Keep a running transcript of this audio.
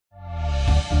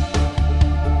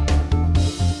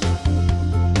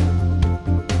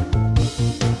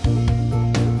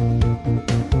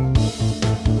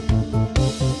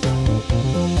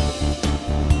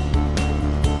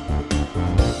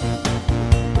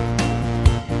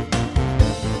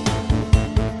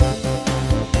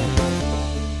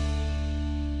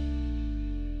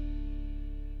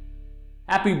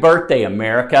Happy birthday,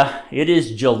 America. It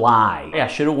is July. I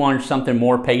should have worn something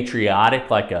more patriotic,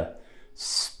 like a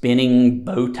spinning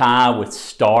bow tie with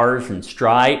stars and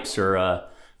stripes, or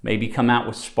maybe come out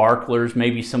with sparklers.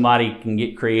 Maybe somebody can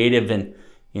get creative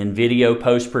in video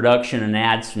post-production and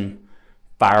add some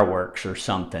fireworks or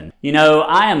something. You know,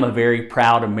 I am a very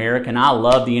proud American. I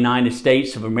love the United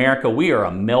States of America. We are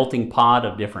a melting pot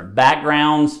of different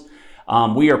backgrounds.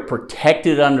 We are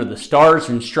protected under the stars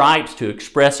and stripes to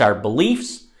express our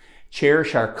beliefs,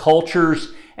 cherish our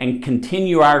cultures, and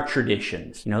continue our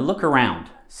traditions. You know, look around.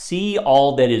 See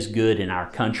all that is good in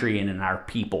our country and in our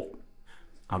people.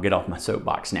 I'll get off my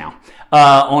soapbox now.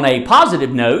 On a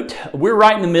positive note, we're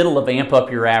right in the middle of Amp Up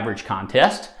Your Average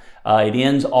contest. It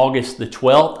ends August the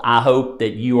 12th. I hope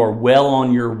that you are well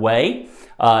on your way.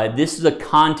 This is a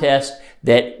contest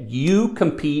that you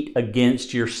compete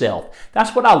against yourself.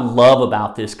 That's what I love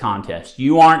about this contest.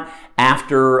 You aren't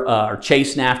after or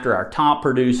chasing after our top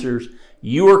producers.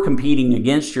 You are competing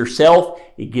against yourself.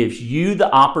 It gives you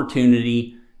the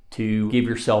opportunity to give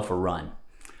yourself a run.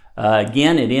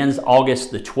 Again, it ends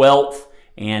August the 12th,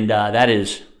 and that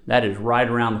is right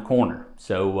around the corner.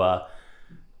 So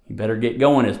you better get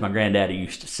going, as my granddaddy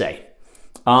used to say.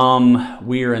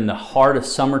 We are in the heart of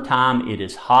summertime. It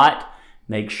is hot.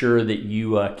 Make sure that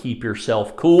you keep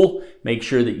yourself cool. Make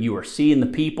sure that you are seeing the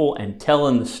people and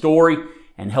telling the story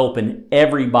and helping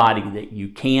everybody that you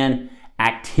can.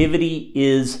 Activity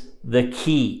is the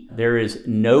key. There is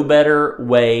no better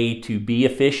way to be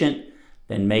efficient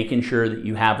than making sure that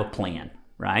you have a plan,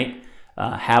 right?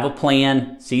 Have a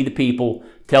plan, see the people,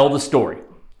 tell the story.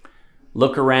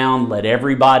 Look around, let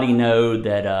everybody know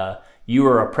that you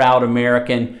are a proud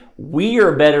American. We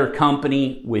are a better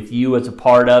company with you as a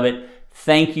part of it.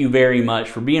 Thank you very much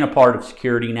for being a part of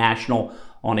Security National.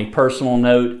 On a personal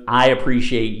note, I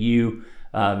appreciate you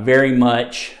very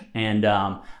much, and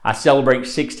I celebrate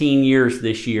 16 years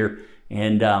this year,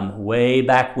 and way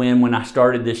back when I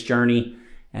started this journey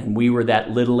and we were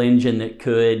that little engine that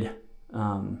could,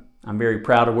 I'm very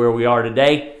proud of where we are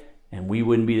today, and we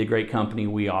wouldn't be the great company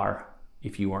we are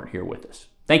if you weren't here with us.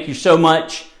 Thank you so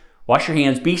much. Wash your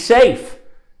hands, be safe,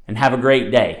 and have a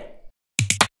great day.